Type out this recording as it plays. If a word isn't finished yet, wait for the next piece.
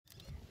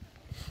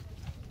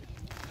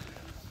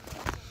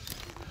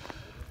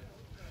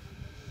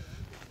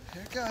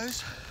it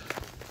goes.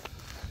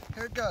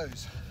 Here it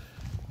goes.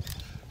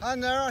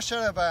 And there are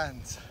shadow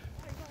bands.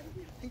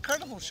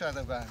 Incredible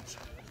shadow bands.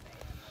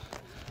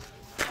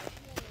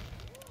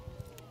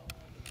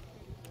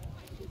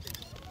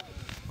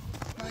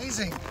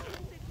 Amazing.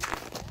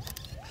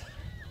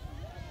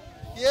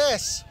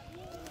 Yes.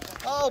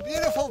 Oh,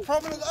 beautiful,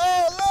 prominent.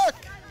 Oh, look.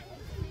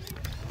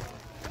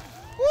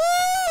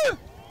 Woo!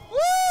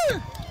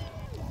 Woo!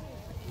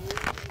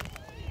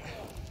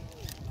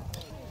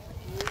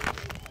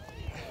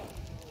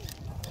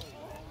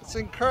 It's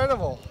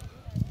incredible.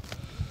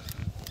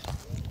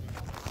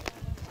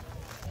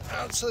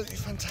 Absolutely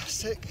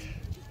fantastic.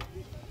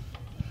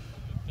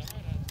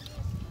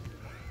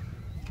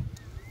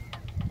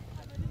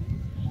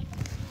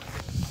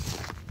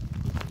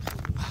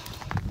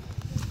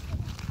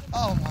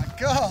 Oh my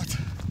God.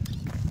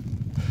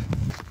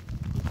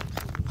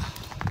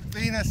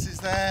 Venus is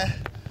there.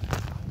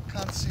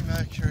 Can't see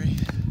Mercury.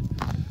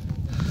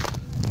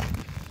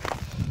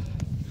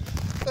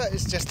 That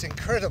is just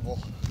incredible.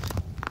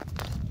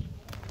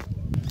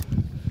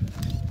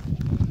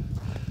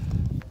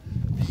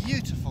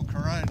 Beautiful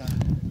corona.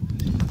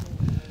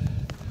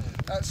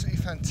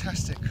 Absolutely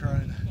fantastic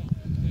corona.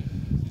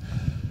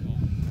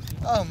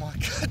 Oh my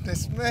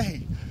goodness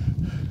me.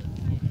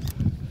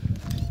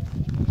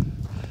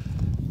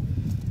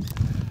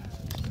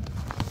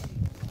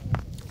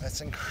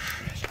 That's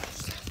incredible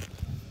stuff.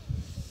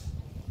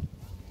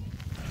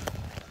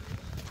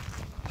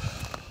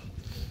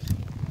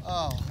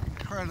 Oh,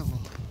 incredible.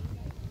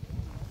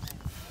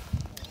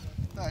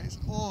 That is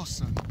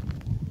awesome.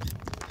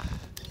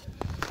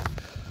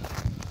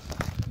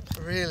 It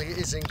really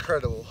is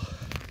incredible.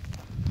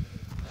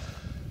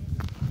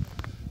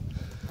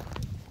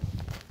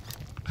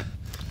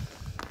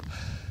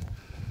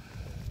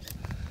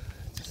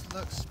 It just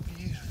looks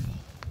beautiful.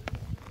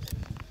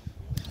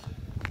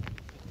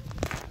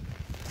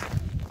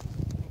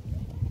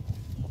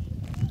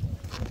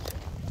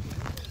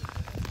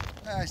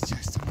 That's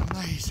just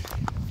amazing.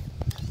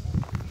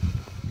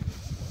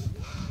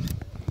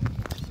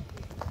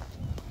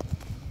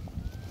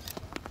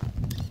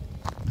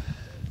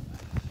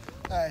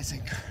 That is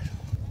incredible.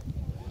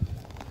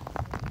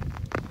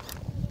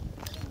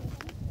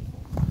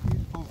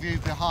 Beautiful view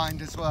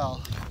behind as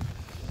well.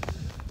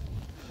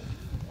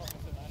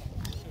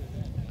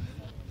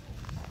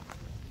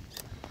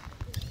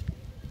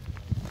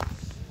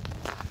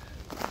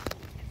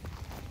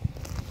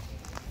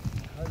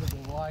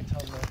 Incredible light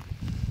on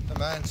the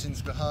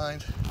mountains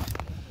behind.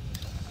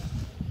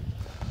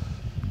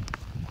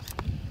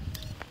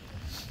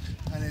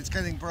 And it's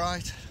getting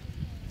bright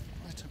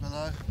right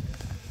below.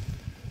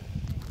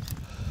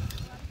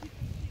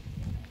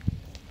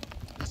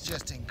 It's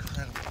just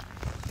incredible.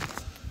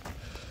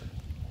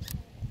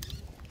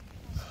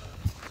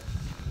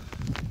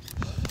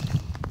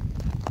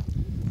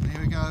 And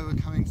here we go, we're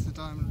coming to the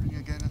diamond ring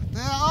again.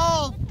 There,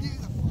 oh,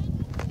 beautiful.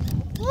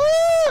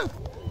 Woo!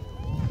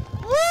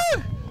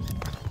 Woo!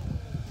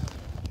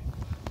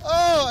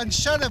 Oh, and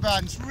shadow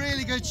bands,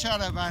 really good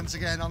shadow bands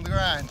again on the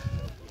ground.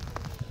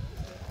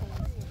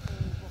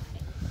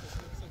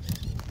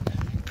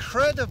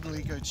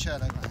 Incredibly good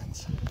shadow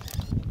bands.